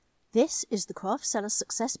This is the Craft Seller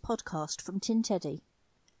Success Podcast from Tin Teddy.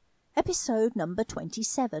 Episode number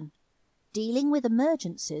 27, Dealing with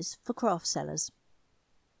Emergencies for Craft Sellers.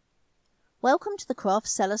 Welcome to the Craft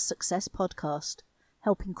Seller Success Podcast,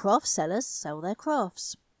 helping craft sellers sell their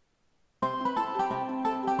crafts.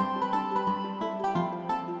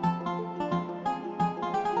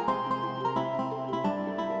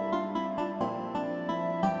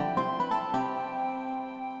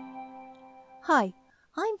 Hi,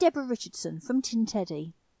 I'm Deborah Richardson from Tin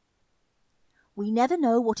Teddy. We never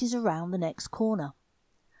know what is around the next corner.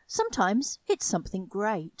 Sometimes it's something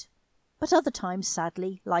great, but other times,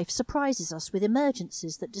 sadly, life surprises us with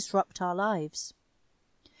emergencies that disrupt our lives.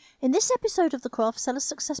 In this episode of the Craft Seller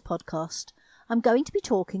Success Podcast, I'm going to be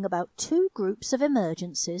talking about two groups of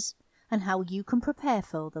emergencies and how you can prepare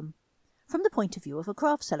for them, from the point of view of a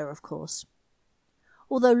craft seller, of course.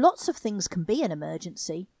 Although lots of things can be an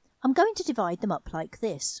emergency, I'm going to divide them up like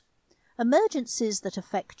this: emergencies that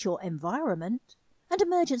affect your environment and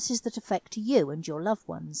emergencies that affect you and your loved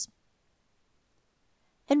ones.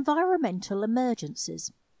 Environmental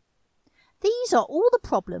emergencies. These are all the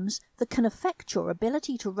problems that can affect your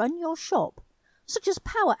ability to run your shop, such as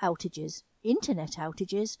power outages, internet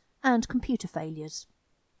outages, and computer failures.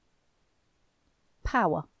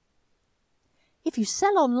 Power. If you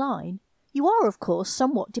sell online, you are, of course,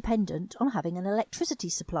 somewhat dependent on having an electricity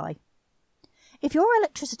supply. If your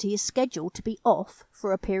electricity is scheduled to be off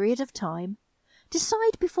for a period of time,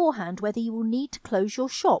 decide beforehand whether you will need to close your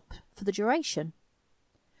shop for the duration.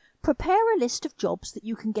 Prepare a list of jobs that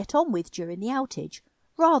you can get on with during the outage,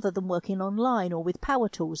 rather than working online or with power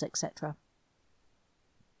tools, etc.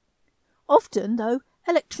 Often, though,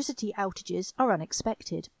 electricity outages are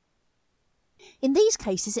unexpected. In these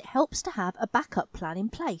cases, it helps to have a backup plan in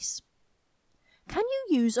place. Can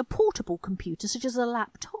you use a portable computer such as a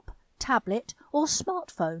laptop, tablet or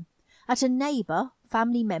smartphone at a neighbour,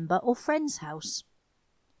 family member or friend's house?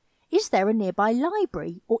 Is there a nearby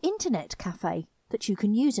library or internet cafe that you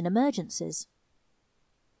can use in emergencies?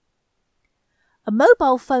 A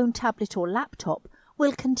mobile phone, tablet or laptop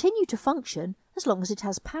will continue to function as long as it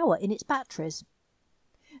has power in its batteries.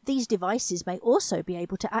 These devices may also be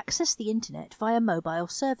able to access the internet via mobile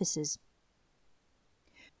services.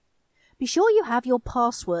 Be sure you have your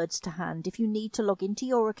passwords to hand if you need to log into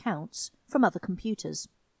your accounts from other computers.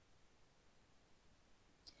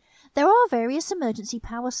 There are various emergency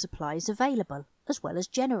power supplies available, as well as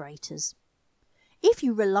generators. If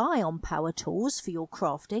you rely on power tools for your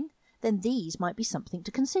crafting, then these might be something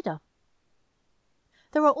to consider.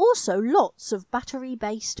 There are also lots of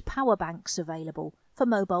battery-based power banks available for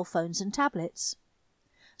mobile phones and tablets.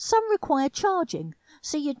 Some require charging,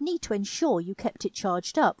 so you'd need to ensure you kept it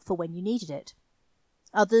charged up for when you needed it.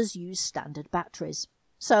 Others use standard batteries,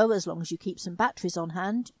 so as long as you keep some batteries on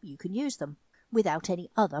hand, you can use them, without any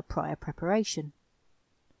other prior preparation.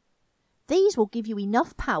 These will give you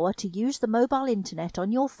enough power to use the mobile internet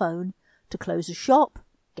on your phone to close a shop,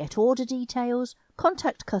 get order details,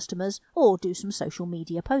 contact customers, or do some social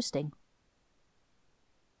media posting.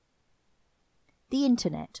 The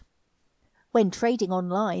internet. When trading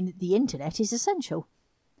online, the internet is essential.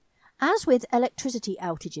 As with electricity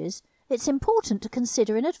outages, it's important to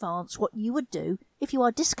consider in advance what you would do if you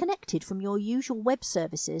are disconnected from your usual web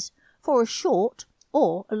services for a short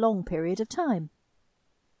or a long period of time.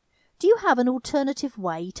 Do you have an alternative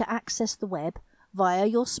way to access the web via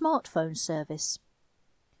your smartphone service?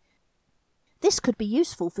 This could be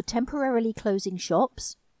useful for temporarily closing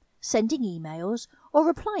shops, sending emails, or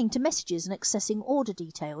replying to messages and accessing order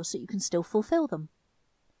details so you can still fulfill them.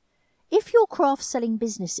 If your craft selling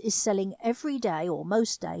business is selling every day or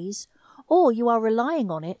most days, or you are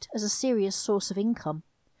relying on it as a serious source of income,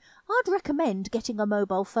 I'd recommend getting a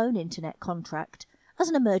mobile phone internet contract as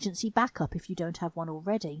an emergency backup if you don't have one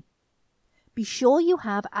already. Be sure you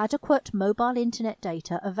have adequate mobile internet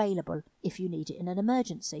data available if you need it in an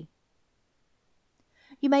emergency.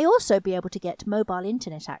 You may also be able to get mobile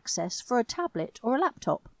internet access for a tablet or a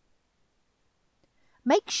laptop.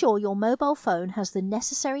 Make sure your mobile phone has the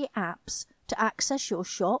necessary apps to access your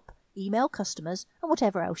shop, email customers, and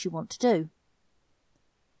whatever else you want to do.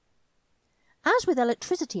 As with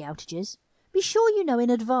electricity outages, be sure you know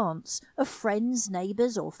in advance of friends,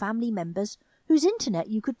 neighbours or family members whose internet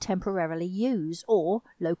you could temporarily use, or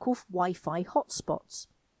local Wi-Fi hotspots.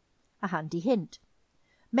 A handy hint: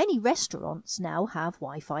 many restaurants now have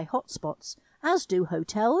Wi-Fi hotspots, as do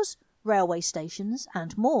hotels, railway stations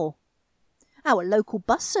and more. Our local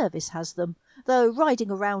bus service has them, though riding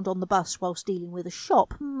around on the bus whilst dealing with a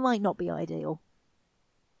shop might not be ideal.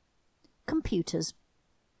 Computers.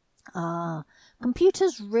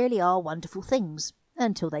 Computers really are wonderful things,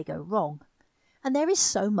 until they go wrong. And there is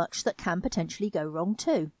so much that can potentially go wrong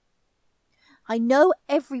too. I know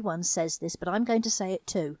everyone says this, but I'm going to say it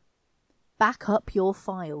too. Back up your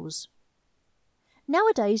files.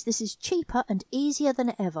 Nowadays, this is cheaper and easier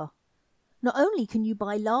than ever. Not only can you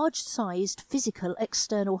buy large-sized physical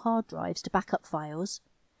external hard drives to back up files,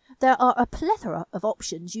 there are a plethora of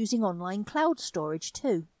options using online cloud storage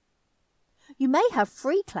too. You may have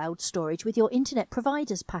free cloud storage with your internet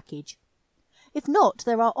provider's package. If not,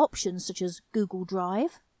 there are options such as Google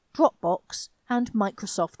Drive, Dropbox, and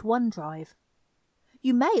Microsoft OneDrive.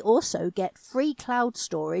 You may also get free cloud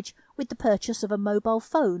storage with the purchase of a mobile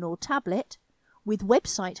phone or tablet, with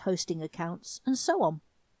website hosting accounts, and so on.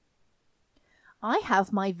 I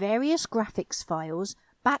have my various graphics files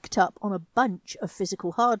backed up on a bunch of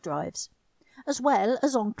physical hard drives, as well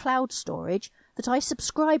as on cloud storage that I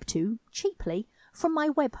subscribe to cheaply from my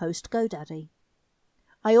web host GoDaddy.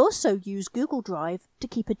 I also use Google Drive to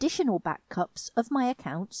keep additional backups of my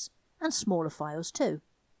accounts and smaller files too.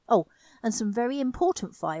 Oh, and some very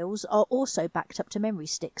important files are also backed up to memory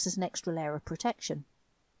sticks as an extra layer of protection.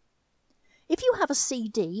 If you have a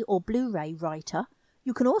CD or Blu-ray writer,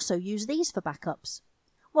 you can also use these for backups.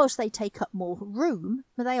 Whilst they take up more room,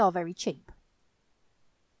 they are very cheap.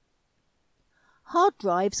 Hard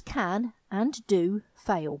drives can and do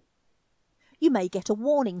fail. You may get a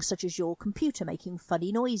warning such as your computer making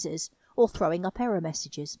funny noises or throwing up error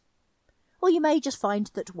messages. Or you may just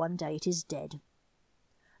find that one day it is dead.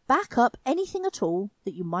 Back up anything at all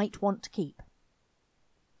that you might want to keep.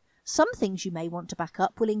 Some things you may want to back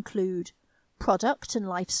up will include product and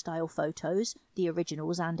lifestyle photos, the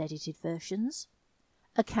originals and edited versions,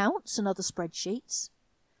 accounts and other spreadsheets,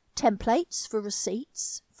 templates for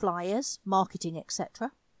receipts, flyers, marketing,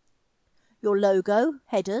 etc., your logo,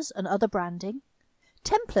 headers and other branding,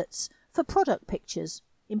 templates for product pictures,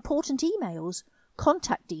 important emails,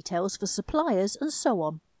 contact details for suppliers and so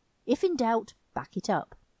on. If in doubt, back it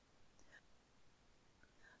up.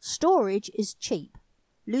 Storage is cheap.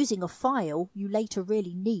 Losing a file you later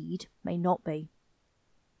really need may not be.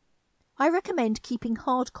 I recommend keeping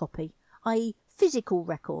hard copy, i.e. physical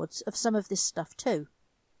records of some of this stuff too,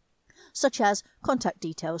 such as contact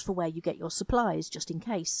details for where you get your supplies, just in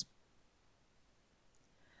case.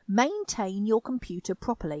 Maintain your computer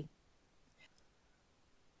properly.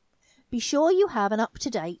 Be sure you have an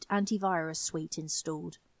up-to-date antivirus suite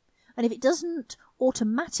installed, and if it doesn't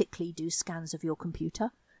automatically do scans of your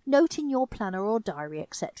computer, note in your planner or diary,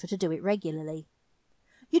 etc. to do it regularly.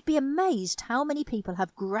 You'd be amazed how many people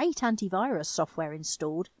have great antivirus software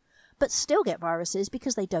installed, but still get viruses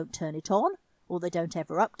because they don't turn it on, or they don't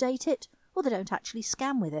ever update it, or they don't actually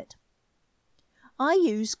scan with it. I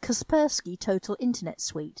use Kaspersky Total Internet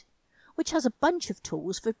Suite, which has a bunch of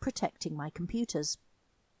tools for protecting my computers.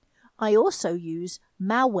 I also use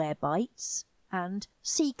Malwarebytes and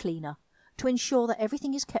CCleaner to ensure that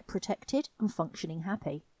everything is kept protected and functioning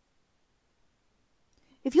happy.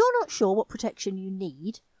 If you're not sure what protection you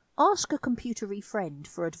need, ask a computery friend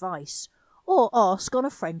for advice, or ask on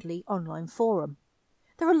a friendly online forum.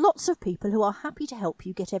 There are lots of people who are happy to help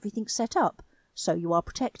you get everything set up, so you are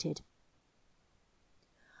protected.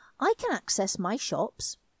 I can access my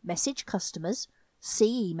shops, message customers,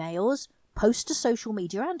 see emails, post to social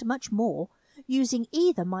media and much more using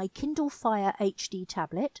either my Kindle Fire HD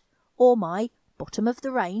tablet or my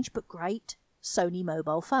bottom-of-the-range but great Sony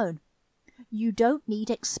mobile phone. You don't need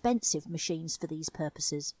expensive machines for these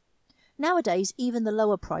purposes. Nowadays, even the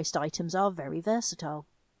lower-priced items are very versatile.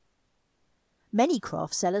 Many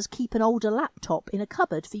craft sellers keep an older laptop in a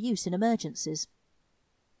cupboard for use in emergencies.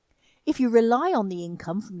 If you rely on the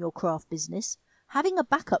income from your craft business, having a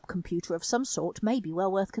backup computer of some sort may be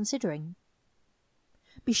well worth considering.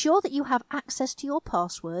 Be sure that you have access to your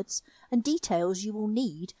passwords and details you will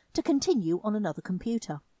need to continue on another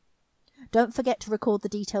computer. Don't forget to record the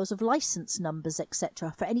details of license numbers,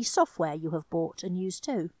 etc. for any software you have bought and used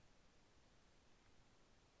too.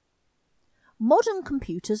 Modern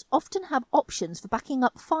computers often have options for backing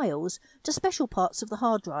up files to special parts of the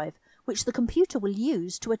hard drive, which the computer will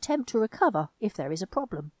use to attempt to recover if there is a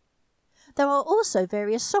problem. There are also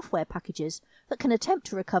various software packages that can attempt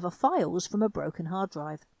to recover files from a broken hard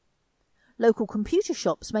drive. Local computer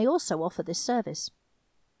shops may also offer this service.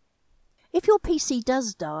 If your PC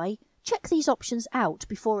does die, check these options out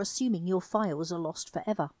before assuming your files are lost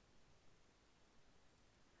forever.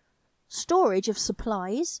 Storage of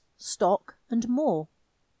supplies, stock and more.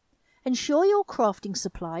 Ensure your crafting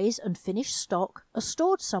supplies and finished stock are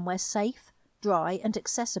stored somewhere safe, dry and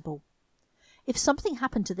accessible. If something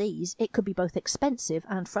happened to these, it could be both expensive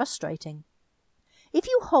and frustrating. If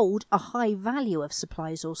you hold a high value of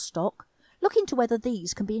supplies or stock, Look into whether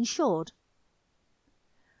these can be insured.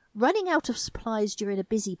 Running out of supplies during a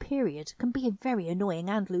busy period can be very annoying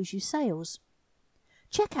and lose you sales.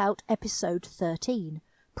 Check out episode 13,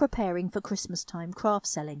 Preparing for Christmas Time Craft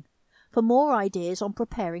Selling, for more ideas on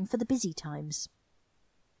preparing for the busy times.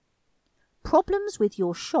 Problems with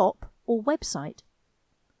your shop or website.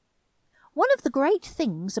 One of the great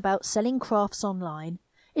things about selling crafts online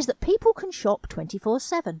is that people can shop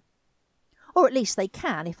 24/7. Or at least they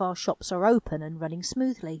can if our shops are open and running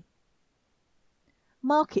smoothly.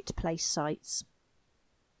 Marketplace sites.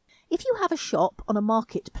 If you have a shop on a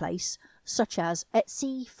marketplace such as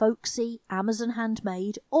Etsy, Folksy, Amazon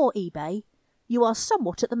Handmade or eBay, you are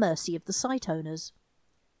somewhat at the mercy of the site owners.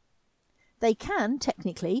 They can,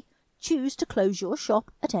 technically, choose to close your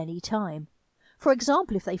shop at any time. For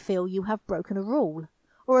example, if they feel you have broken a rule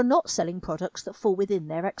or are not selling products that fall within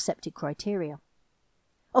their accepted criteria.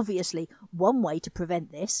 Obviously, one way to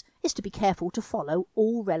prevent this is to be careful to follow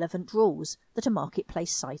all relevant rules that a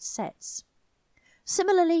marketplace site sets.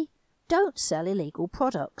 Similarly, don't sell illegal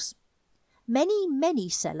products. Many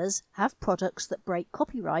sellers have products that break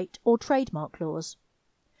copyright or trademark laws.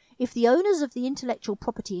 If the owners of the intellectual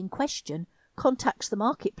property in question contacts the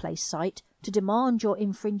marketplace site to demand your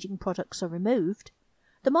infringing products are removed,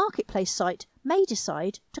 the marketplace site may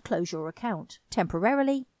decide to close your account,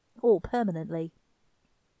 temporarily or permanently.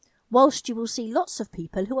 Whilst you will see lots of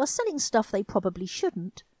people who are selling stuff they probably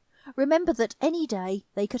shouldn't, remember that any day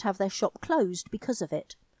they could have their shop closed because of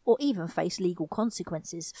it, or even face legal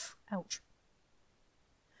consequences. Ouch.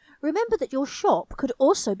 Remember that your shop could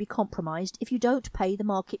also be compromised if you don't pay the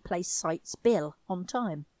marketplace site's bill on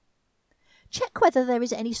time. Check whether there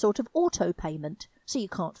is any sort of auto payment so you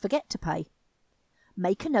can't forget to pay.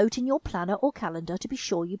 Make a note in your planner or calendar to be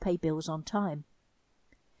sure you pay bills on time.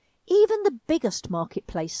 Even the biggest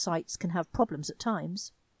marketplace sites can have problems at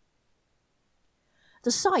times.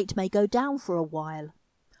 The site may go down for a while,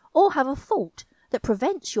 or have a fault that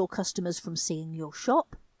prevents your customers from seeing your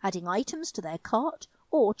shop, adding items to their cart,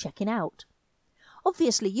 or checking out.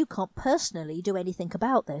 Obviously, you can't personally do anything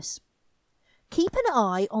about this. Keep an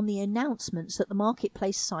eye on the announcements that the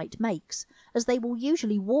marketplace site makes, as they will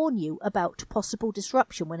usually warn you about possible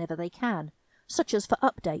disruption whenever they can, such as for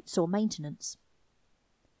updates or maintenance.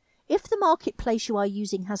 If the marketplace you are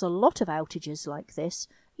using has a lot of outages like this,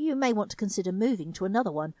 you may want to consider moving to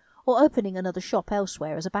another one or opening another shop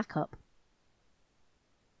elsewhere as a backup.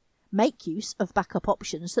 Make use of backup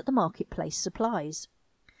options that the marketplace supplies.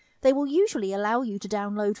 They will usually allow you to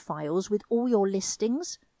download files with all your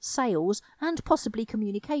listings, sales, and possibly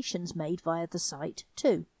communications made via the site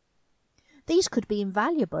too. These could be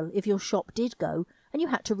invaluable if your shop did go and you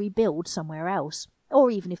had to rebuild somewhere else, or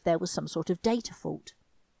even if there was some sort of data fault.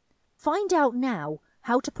 Find out now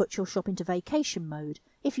how to put your shop into vacation mode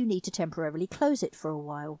if you need to temporarily close it for a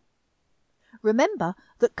while. Remember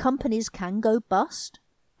that companies can go bust,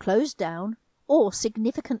 close down, or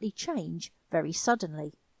significantly change very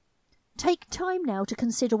suddenly. Take time now to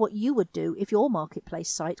consider what you would do if your marketplace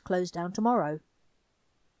site closed down tomorrow.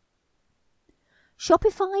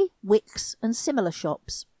 Shopify, Wix, and similar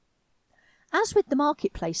shops. As with the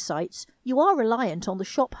marketplace sites, you are reliant on the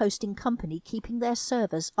shop hosting company keeping their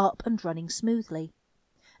servers up and running smoothly.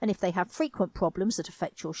 And if they have frequent problems that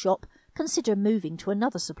affect your shop, consider moving to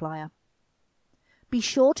another supplier. Be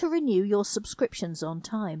sure to renew your subscriptions on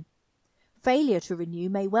time. Failure to renew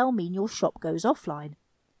may well mean your shop goes offline.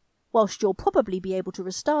 Whilst you'll probably be able to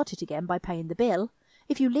restart it again by paying the bill,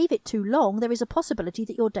 if you leave it too long, there is a possibility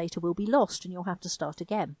that your data will be lost and you'll have to start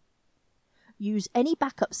again. Use any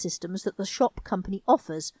backup systems that the shop company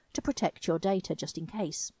offers to protect your data just in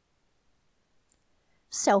case.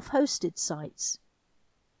 Self-hosted sites.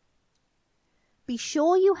 Be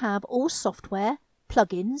sure you have all software,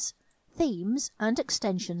 plugins, themes, and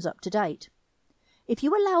extensions up to date. If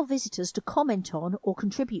you allow visitors to comment on or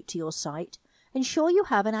contribute to your site, ensure you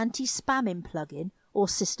have an anti-spamming plugin or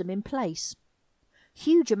system in place.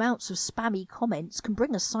 Huge amounts of spammy comments can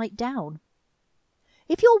bring a site down.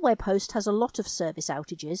 If your web host has a lot of service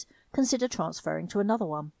outages, consider transferring to another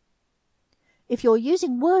one. If you're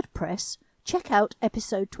using WordPress, check out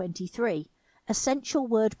episode 23, Essential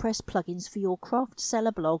WordPress Plugins for your craft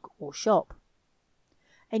seller blog or shop.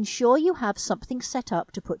 Ensure you have something set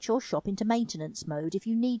up to put your shop into maintenance mode if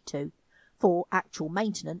you need to, for actual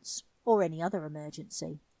maintenance or any other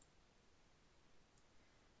emergency.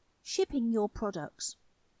 Shipping your products.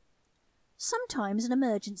 Sometimes an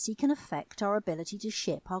emergency can affect our ability to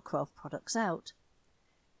ship our craft products out.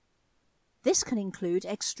 This can include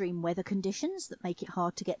extreme weather conditions that make it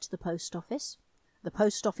hard to get to the post office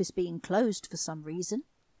being closed for some reason,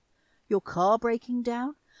 your car breaking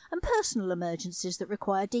down, and personal emergencies that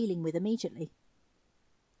require dealing with immediately.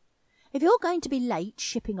 If you're going to be late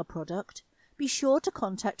shipping a product, be sure to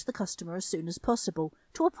contact the customer as soon as possible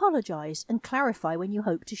to apologise and clarify when you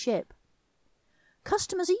hope to ship.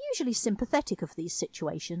 Customers are usually sympathetic of these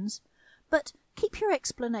situations, but keep your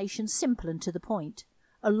explanation simple and to the point.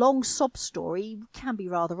 A long sob story can be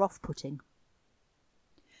rather off-putting.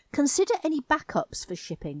 Consider any backups for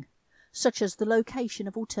shipping, such as the location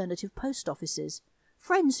of alternative post offices,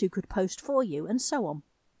 friends who could post for you, and so on.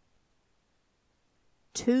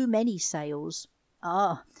 Too many sales.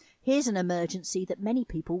 Here's an emergency that many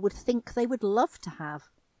people would think they would love to have.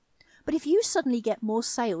 But if you suddenly get more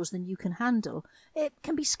sales than you can handle, it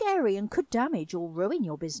can be scary and could damage or ruin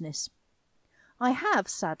your business. I have,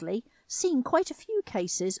 sadly, seen quite a few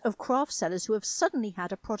cases of craft sellers who have suddenly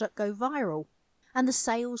had a product go viral, and the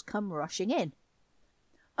sales come rushing in,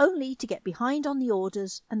 only to get behind on the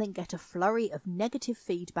orders and then get a flurry of negative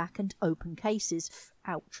feedback and open cases.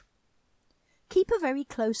 Ouch. Keep a very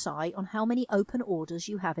close eye on how many open orders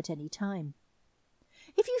you have at any time.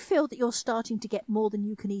 If you feel that you're starting to get more than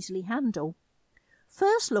you can easily handle,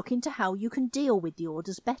 first look into how you can deal with the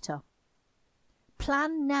orders better.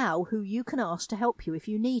 Plan now who you can ask to help you if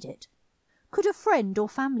you need it. Could a friend or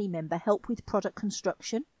family member help with product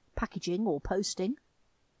construction, packaging or posting?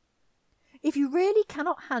 If you really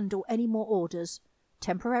cannot handle any more orders,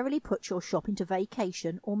 temporarily put your shop into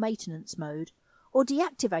vacation or maintenance mode, or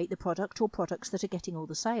deactivate the product or products that are getting all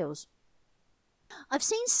the sales. I've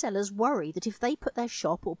seen sellers worry that if they put their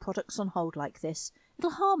shop or products on hold like this,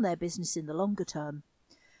 it'll harm their business in the longer term.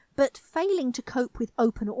 But failing to cope with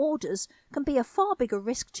open orders can be a far bigger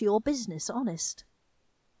risk to your business, honest.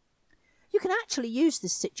 You can actually use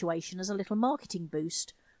this situation as a little marketing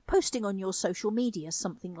boost, posting on your social media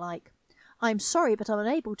something like, "I'm sorry, but I'm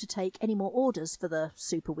unable to take any more orders for the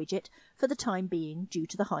super widget for the time being due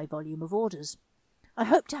to the high volume of orders. I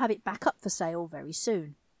hope to have it back up for sale very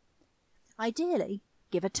soon." Ideally,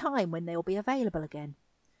 give a time when they will be available again.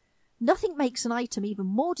 Nothing makes an item even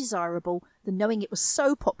more desirable than knowing it was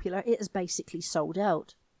so popular it has basically sold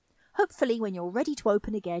out. Hopefully, when you're ready to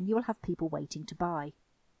open again, you will have people waiting to buy.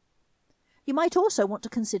 You might also want to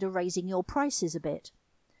consider raising your prices a bit.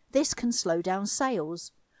 This can slow down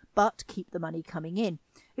sales, but keep the money coming in.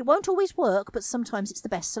 It won't always work, but sometimes it's the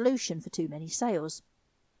best solution for too many sales.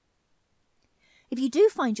 If you do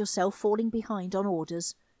find yourself falling behind on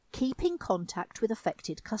orders, keep in contact with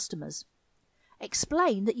affected customers.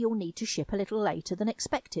 Explain that you'll need to ship a little later than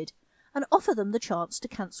expected, and offer them the chance to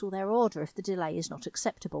cancel their order if the delay is not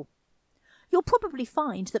acceptable. You'll probably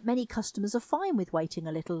find that many customers are fine with waiting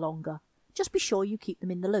a little longer. Just be sure you keep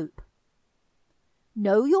them in the loop.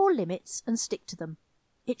 Know your limits and stick to them.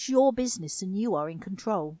 It's your business and you are in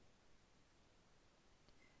control.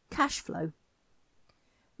 Cash flow.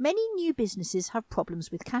 Many new businesses have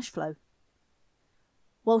problems with cash flow.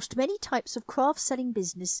 Whilst many types of craft selling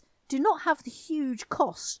business do not have the huge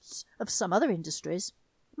costs of some other industries,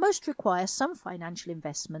 most require some financial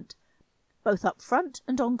investment, both upfront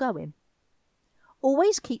and ongoing.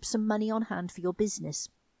 Always keep some money on hand for your business.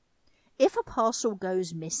 If a parcel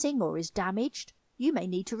goes missing or is damaged, you may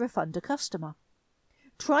need to refund a customer.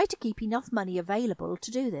 Try to keep enough money available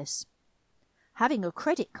to do this. Having a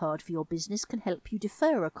credit card for your business can help you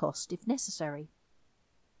defer a cost if necessary.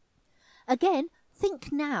 Again,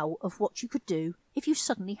 think now of what you could do if you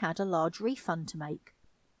suddenly had a large refund to make.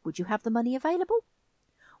 Would you have the money available?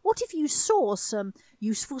 What if you saw some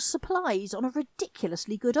useful supplies on a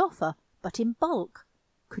ridiculously good offer, but in bulk?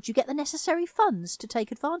 Could you get the necessary funds to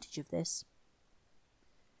take advantage of this?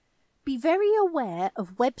 Be very aware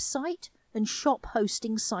of website and shop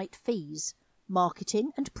hosting site fees,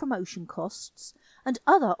 marketing and promotion costs, and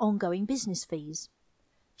other ongoing business fees.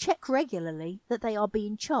 Check regularly that they are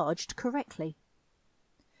being charged correctly.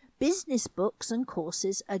 Business books and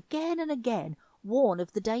courses again and again warn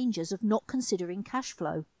of the dangers of not considering cash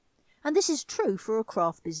flow, and this is true for a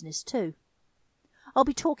craft business too. I'll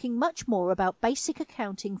be talking much more about basic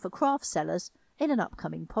accounting for craft sellers in an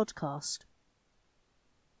upcoming podcast.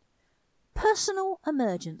 Personal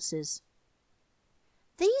emergencies.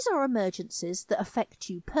 These are emergencies that affect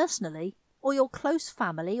you personally or your close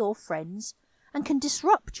family or friends and can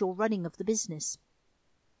disrupt your running of the business.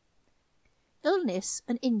 Illness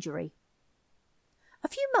and injury. A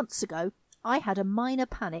few months ago, I had a minor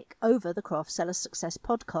panic over the Craft Seller Success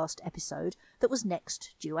podcast episode that was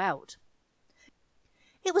next due out.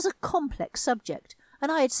 It was a complex subject,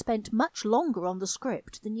 and I had spent much longer on the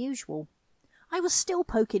script than usual. I was still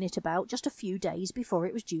poking it about just a few days before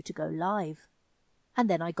it was due to go live. And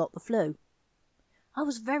then I got the flu. I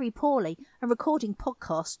was very poorly, and recording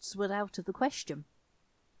podcasts was out of the question.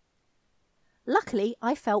 Luckily,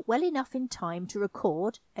 I felt well enough in time to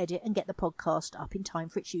record, edit and get the podcast up in time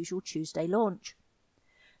for its usual Tuesday launch.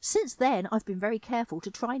 Since then, I've been very careful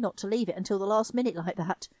to try not to leave it until the last minute like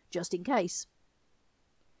that, just in case.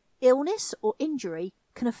 Illness or injury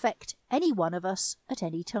can affect any one of us at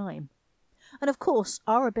any time. And of course,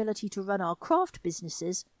 our ability to run our craft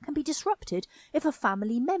businesses can be disrupted if a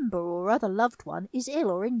family member or other loved one is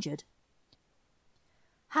ill or injured.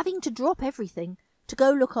 Having to drop everything to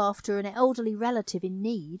go look after an elderly relative in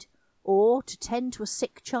need, or to tend to a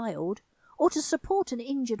sick child, or to support an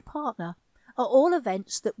injured partner, are all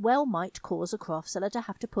events that well might cause a craft seller to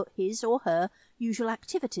have to put his or her usual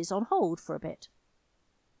activities on hold for a bit.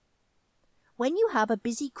 When you have a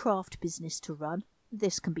busy craft business to run,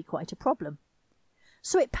 this can be quite a problem.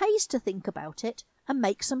 So it pays to think about it and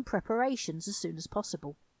make some preparations as soon as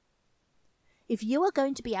possible. If you are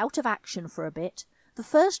going to be out of action for a bit, the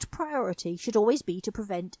first priority should always be to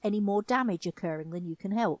prevent any more damage occurring than you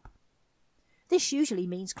can help. This usually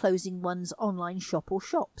means closing one's online shop or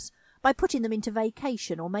shops by putting them into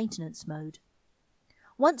vacation or maintenance mode.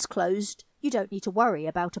 Once closed, you don't need to worry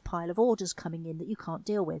about a pile of orders coming in that you can't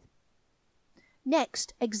deal with.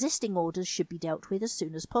 Next, existing orders should be dealt with as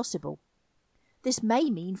soon as possible. This may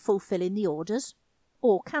mean fulfilling the orders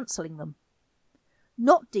or cancelling them.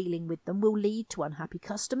 Not dealing with them will lead to unhappy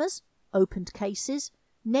customers, opened cases,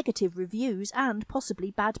 negative reviews and possibly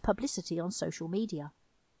bad publicity on social media.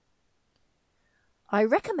 I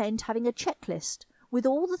recommend having a checklist with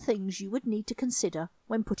all the things you would need to consider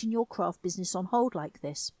when putting your craft business on hold like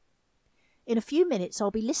this. In a few minutes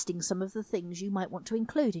I'll be listing some of the things you might want to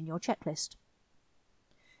include in your checklist.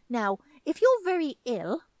 Now, if you're very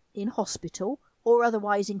ill, in hospital, or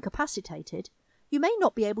otherwise incapacitated, you may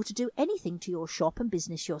not be able to do anything to your shop and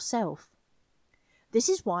business yourself. This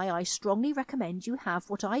is why I strongly recommend you have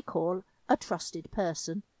what I call a trusted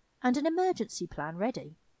person and an emergency plan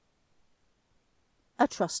ready. A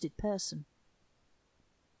trusted person.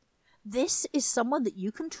 This is someone that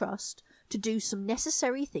you can trust to do some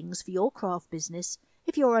necessary things for your craft business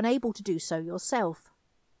if you're unable to do so yourself.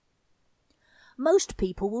 Most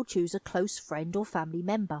people will choose a close friend or family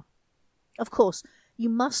member. Of course, you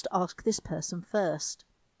must ask this person first.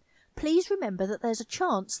 Please remember that there's a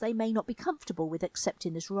chance they may not be comfortable with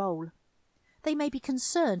accepting this role. They may be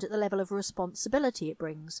concerned at the level of responsibility it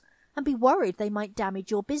brings and be worried they might damage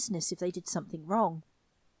your business if they did something wrong.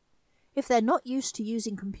 If they're not used to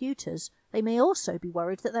using computers, they may also be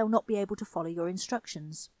worried that they'll not be able to follow your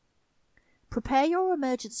instructions. Prepare your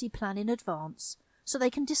emergency plan in advance so they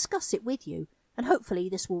can discuss it with you, and hopefully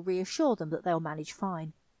this will reassure them that they'll manage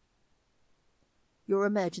fine. Your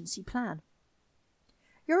emergency plan.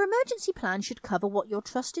 Your emergency plan should cover what your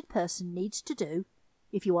trusted person needs to do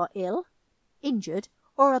if you are ill, injured,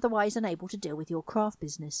 or otherwise unable to deal with your craft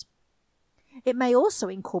business. It may also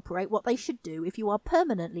incorporate what they should do if you are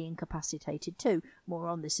permanently incapacitated too. More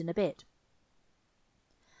on this in a bit.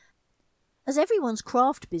 As everyone's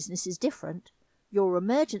craft business is different, your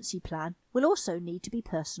emergency plan will also need to be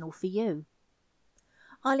personal for you.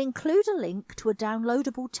 I'll include a link to a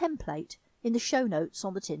downloadable template in the show notes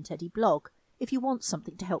on the Tin Teddy blog if you want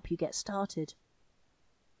something to help you get started.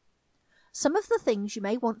 Some of the things you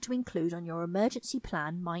may want to include on your emergency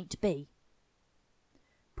plan might be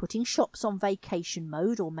putting shops on vacation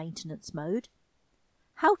mode or maintenance mode,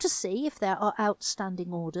 how to see if there are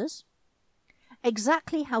outstanding orders,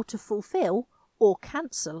 exactly how to fulfill or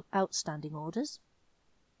cancel outstanding orders,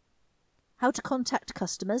 how to contact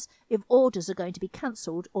customers if orders are going to be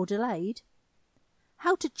cancelled or delayed,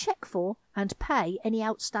 how to check for and pay any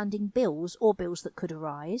outstanding bills or bills that could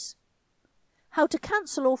arise, how to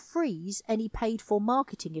cancel or freeze any paid-for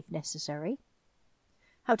marketing if necessary,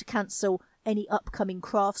 how to cancel any upcoming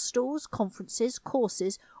craft stores, conferences,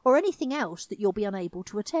 courses, or anything else that you'll be unable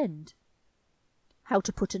to attend, how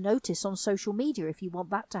to put a notice on social media if you want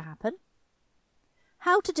that to happen,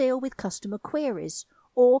 how to deal with customer queries,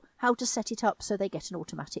 or how to set it up so they get an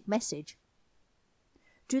automatic message.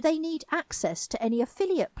 Do they need access to any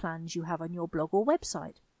affiliate plans you have on your blog or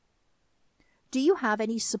website? Do you have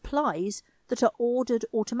any supplies that are ordered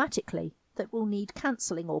automatically that will need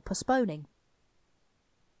cancelling or postponing?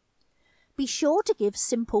 Be sure to give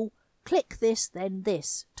simple, click this then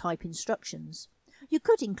this type instructions. You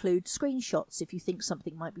could include screenshots if you think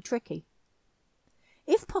something might be tricky.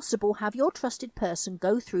 If possible, have your trusted person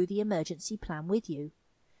go through the emergency plan with you.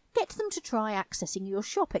 Get them to try accessing your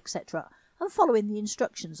shop, etc., and following the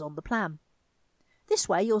instructions on the plan. This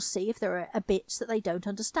way you'll see if there are bits that they don't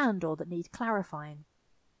understand or that need clarifying.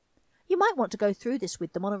 You might want to go through this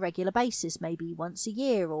with them on a regular basis, maybe once a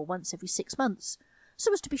year or once every 6 months,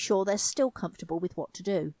 so as to be sure they're still comfortable with what to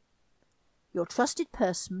do. Your trusted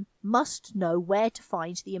person must know where to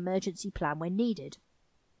find the emergency plan when needed.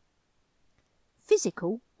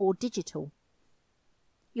 Physical or digital?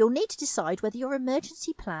 You'll need to decide whether your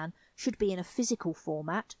emergency plan should be in a physical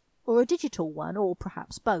format or a digital one, or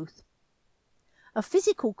perhaps both. A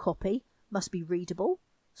physical copy must be readable,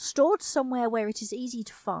 stored somewhere where it is easy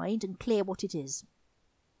to find and clear what it is.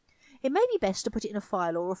 It may be best to put it in a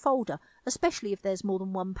file or a folder, especially if there's more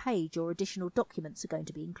than one page or additional documents are going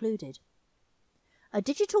to be included. A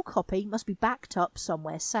digital copy must be backed up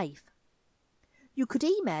somewhere safe. You could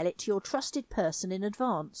email it to your trusted person in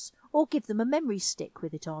advance, or give them a memory stick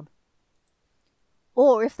with it on.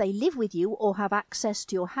 Or if they live with you or have access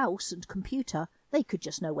to your house and computer, they could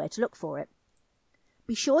just know where to look for it.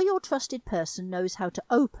 Be sure your trusted person knows how to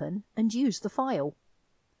open and use the file.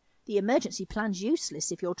 The emergency plan's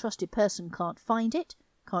useless if your trusted person can't find it,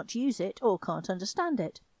 can't use it, or can't understand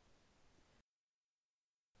it.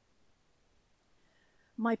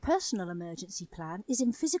 My personal emergency plan is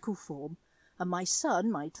in physical form, and my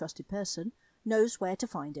son, my trusted person, knows where to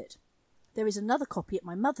find it. There is another copy at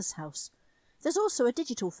my mother's house. There's also a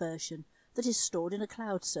digital version that is stored in a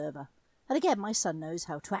cloud server, and again my son knows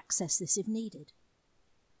how to access this if needed.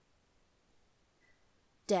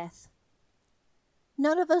 Death.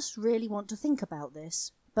 None of us really want to think about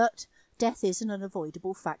this, but death is an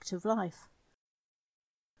unavoidable fact of life.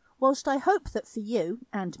 Whilst I hope that for you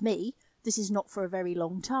and me this is not for a very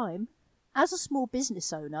long time, as a small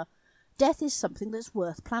business owner, death is something that's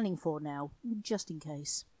worth planning for now, just in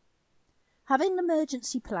case. Having an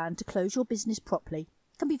emergency plan to close your business properly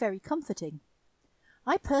can be very comforting.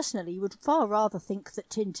 I personally would far rather think that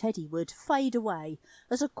Tin Teddy would fade away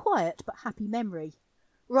as a quiet but happy memory,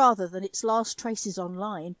 rather than its last traces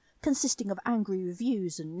online consisting of angry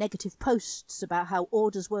reviews and negative posts about how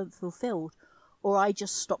orders weren't fulfilled, or I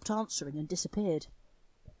just stopped answering and disappeared.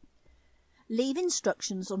 Leave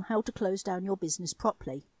instructions on how to close down your business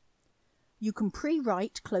properly. You can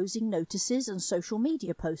pre-write closing notices and social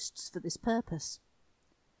media posts for this purpose.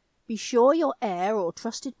 Be sure your heir or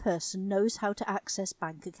trusted person knows how to access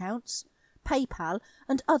bank accounts, PayPal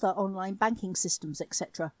and other online banking systems,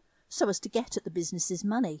 etc., so as to get at the business's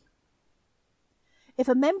money. If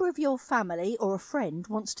a member of your family or a friend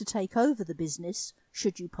wants to take over the business,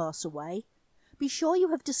 should you pass away, be sure you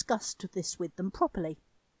have discussed this with them properly.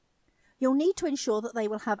 You'll need to ensure that they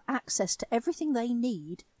will have access to everything they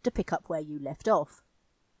need to pick up where you left off.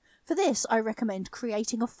 For this, I recommend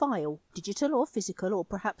creating a file, digital or physical or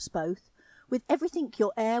perhaps both, with everything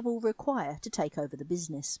your heir will require to take over the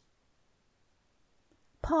business.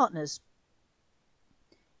 Partners.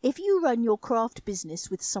 If you run your craft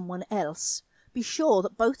business with someone else, be sure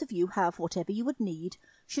that both of you have whatever you would need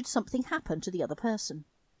should something happen to the other person.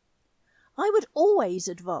 I would always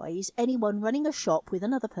advise anyone running a shop with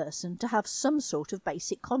another person to have some sort of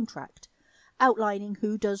basic contract, outlining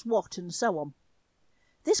who does what and so on.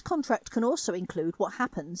 This contract can also include what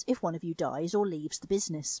happens if one of you dies or leaves the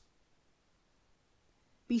business.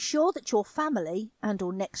 Be sure that your family and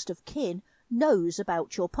or next of kin knows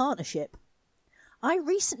about your partnership. I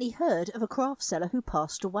recently heard of a craft seller who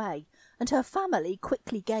passed away, and her family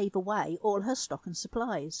quickly gave away all her stock and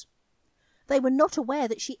supplies. They were not aware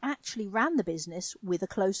that she actually ran the business with a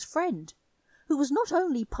close friend, who was not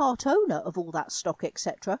only part owner of all that stock,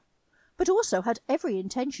 etc., but also had every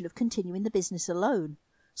intention of continuing the business alone,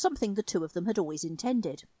 something the two of them had always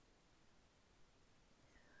intended.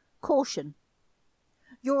 Caution.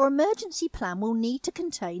 Your emergency plan will need to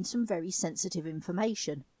contain some very sensitive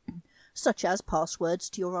information, such as passwords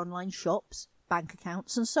to your online shops, bank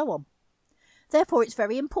accounts, and so on. Therefore, it's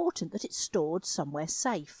very important that it's stored somewhere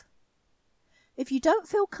safe. If you don't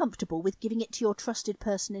feel comfortable with giving it to your trusted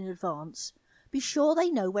person in advance, be sure they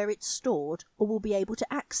know where it's stored or will be able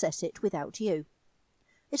to access it without you.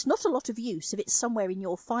 It's not a lot of use if it's somewhere in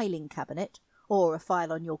your filing cabinet or a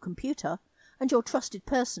file on your computer and your trusted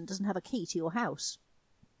person doesn't have a key to your house.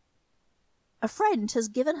 A friend has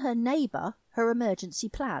given her neighbour her emergency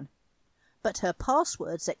plan, but her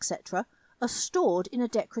passwords, etc., are stored in a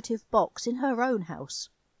decorative box in her own house.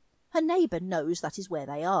 Her neighbour knows that is where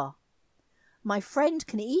they are. My friend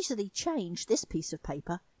can easily change this piece of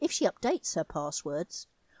paper if she updates her passwords,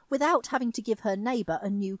 without having to give her neighbour a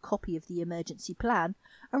new copy of the emergency plan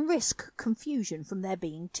and risk confusion from there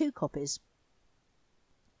being two copies.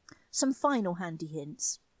 Some final handy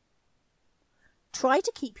hints. Try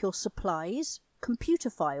to keep your supplies, computer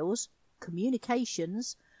files,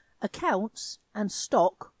 communications, accounts and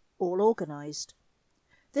stock all organised.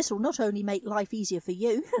 This will not only make life easier for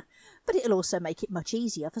you, but it'll also make it much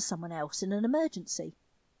easier for someone else in an emergency.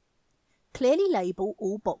 Clearly label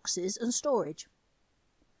all boxes and storage.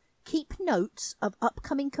 Keep notes of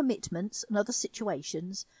upcoming commitments and other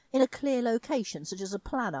situations in a clear location, such as a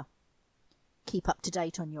planner. Keep up to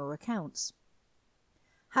date on your accounts.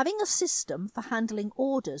 Having a system for handling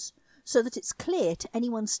orders so that it's clear to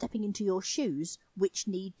anyone stepping into your shoes which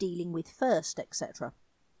need dealing with first, etc.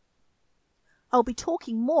 I'll be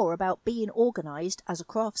talking more about being organised as a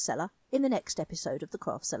craft seller in the next episode of the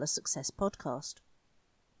Craft Seller Success Podcast.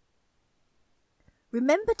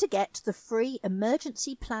 Remember to get the free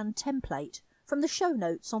emergency plan template from the show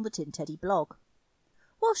notes on the Tin Teddy blog.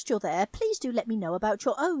 Whilst you're there, please do let me know about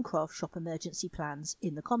your own craft shop emergency plans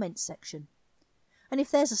in the comments section. And if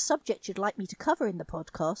there's a subject you'd like me to cover in the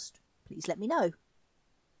podcast, please let me know.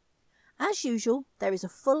 As usual, there is a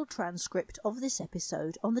full transcript of this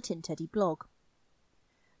episode on the Tin Teddy blog.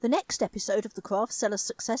 The next episode of the Craft Seller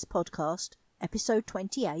Success Podcast, episode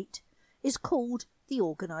 28, is called The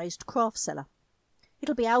Organised Craft Seller.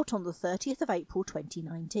 It'll be out on the 30th of April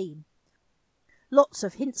 2019. Lots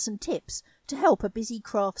of hints and tips to help a busy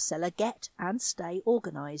craft seller get and stay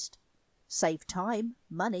organised. Save time,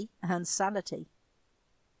 money and sanity.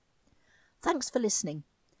 Thanks for listening.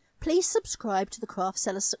 Please subscribe to the Craft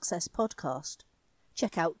Seller Success Podcast.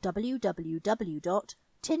 Check out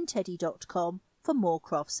www.tinteddy.com for more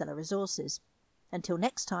craft seller resources. Until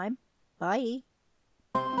next time, bye.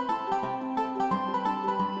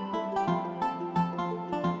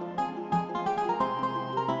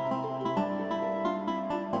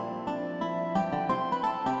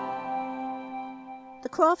 The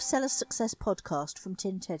Craft Seller Success Podcast from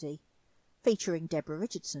Tin Teddy, featuring Deborah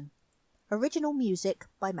Richardson. Original music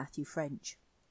by Matthew French.